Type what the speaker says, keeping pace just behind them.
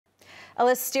A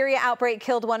listeria outbreak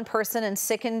killed one person and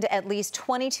sickened at least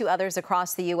 22 others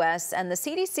across the U.S., and the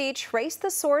CDC traced the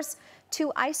source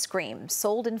to ice cream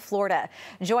sold in Florida.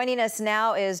 Joining us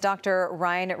now is Dr.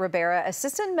 Ryan Ribeira,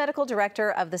 Assistant Medical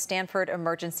Director of the Stanford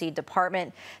Emergency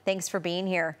Department. Thanks for being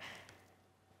here.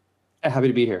 Happy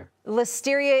to be here.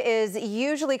 Listeria is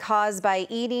usually caused by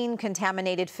eating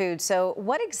contaminated food. So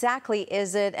what exactly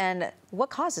is it and what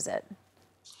causes it?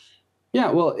 Yeah,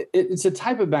 well, it's a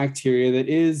type of bacteria that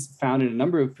is found in a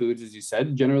number of foods, as you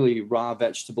said, generally raw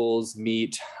vegetables,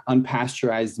 meat,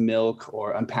 unpasteurized milk,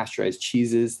 or unpasteurized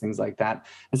cheeses, things like that.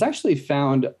 It's actually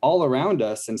found all around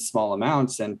us in small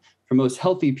amounts. And for most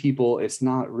healthy people, it's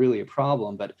not really a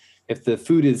problem. But if the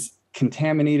food is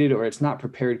contaminated or it's not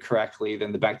prepared correctly,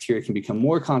 then the bacteria can become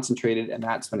more concentrated, and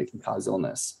that's when it can cause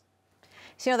illness.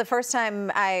 So, the first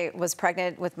time I was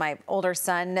pregnant with my older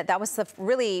son, that was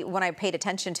really when I paid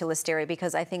attention to Listeria,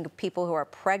 because I think people who are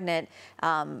pregnant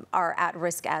are at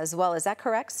risk as well. Is that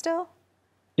correct still?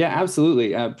 Yeah,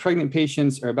 absolutely. Pregnant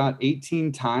patients are about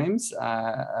 18 times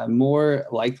more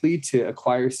likely to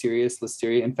acquire serious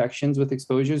Listeria infections with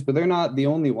exposures, but they're not the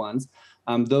only ones.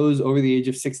 Those over the age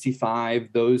of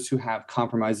 65, those who have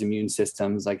compromised immune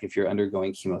systems, like if you're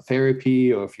undergoing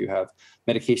chemotherapy or if you have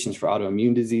medications for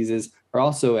autoimmune diseases, are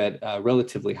also at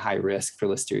relatively high risk for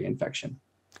Listeria infection.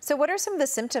 So what are some of the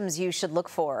symptoms you should look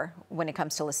for when it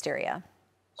comes to Listeria?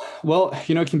 Well,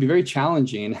 it can be very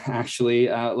challenging, actually.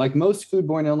 Like most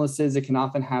foodborne illnesses, it can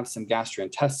often have some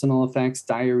gastrointestinal effects,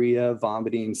 diarrhea,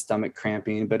 vomiting, stomach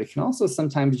cramping, but it can also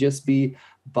sometimes just be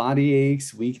body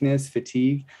aches, weakness,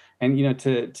 fatigue. And,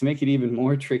 to make it even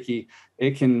more tricky,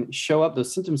 it can show up,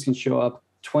 those symptoms can show up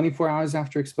 24 hours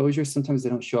after exposure. Sometimes they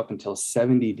don't show up until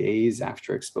 70 days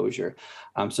after exposure.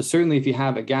 So certainly if you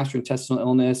have a gastrointestinal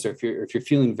illness, or if you're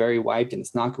feeling very wiped and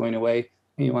it's not going away,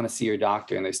 you want to see your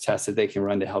doctor, and there's tests that they can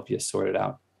run to help you sort it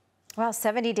out. Well,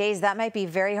 70 days, that might be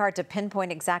very hard to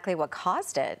pinpoint exactly what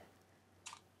caused it.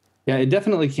 Yeah, it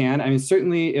definitely can. I mean,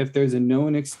 certainly if there's a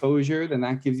known exposure, then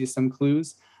that gives you some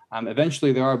clues.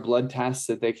 Eventually, there are blood tests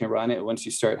that they can run it once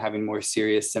you start having more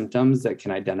serious symptoms that can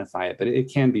identify it, but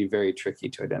it can be very tricky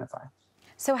to identify.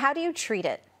 So how do you treat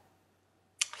it?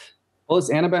 Well, it's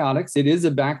antibiotics. It is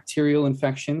a bacterial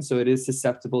infection, so it is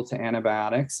susceptible to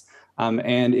antibiotics.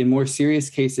 And in more serious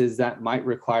cases, that might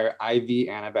require IV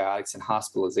antibiotics and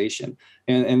hospitalization.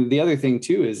 And the other thing,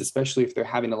 too, is especially if they're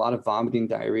having a lot of vomiting,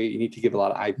 diarrhea, you need to give a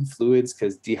lot of IV fluids,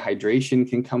 because dehydration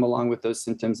can come along with those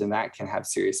symptoms, and that can have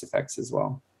serious effects as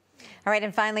well. All right.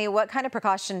 And finally, what kind of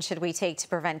precautions should we take to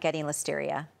prevent getting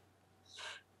Listeria?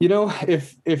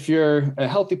 If you're a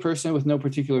healthy person with no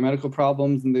particular medical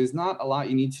problems, then there's not a lot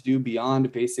you need to do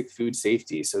beyond basic food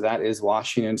safety. So that is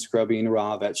washing and scrubbing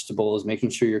raw vegetables, making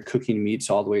sure you're cooking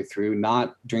meats all the way through,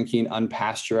 not drinking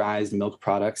unpasteurized milk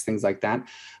products, things like that.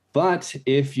 But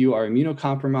if you are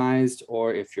immunocompromised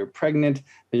or if you're pregnant,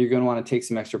 then you're going to want to take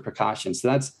some extra precautions. So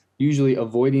that's usually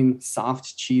avoiding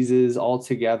soft cheeses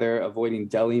altogether, avoiding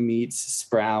deli meats,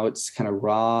 sprouts, kind of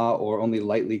raw or only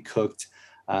lightly cooked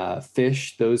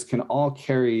fish. Those can all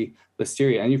carry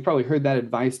Listeria. And you've probably heard that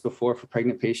advice before for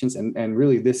pregnant patients. And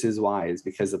really, this is why, is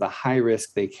because of the high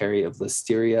risk they carry of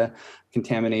Listeria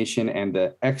contamination and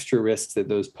the extra risks that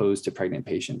those pose to pregnant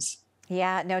patients.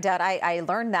 Yeah, no doubt. I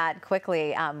learned that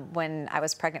quickly when I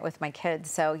was pregnant with my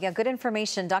kids. So yeah, good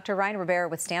information. Dr. Ryan Ribeira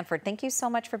with Stanford, thank you so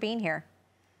much for being here.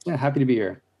 Yeah, happy to be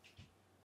here.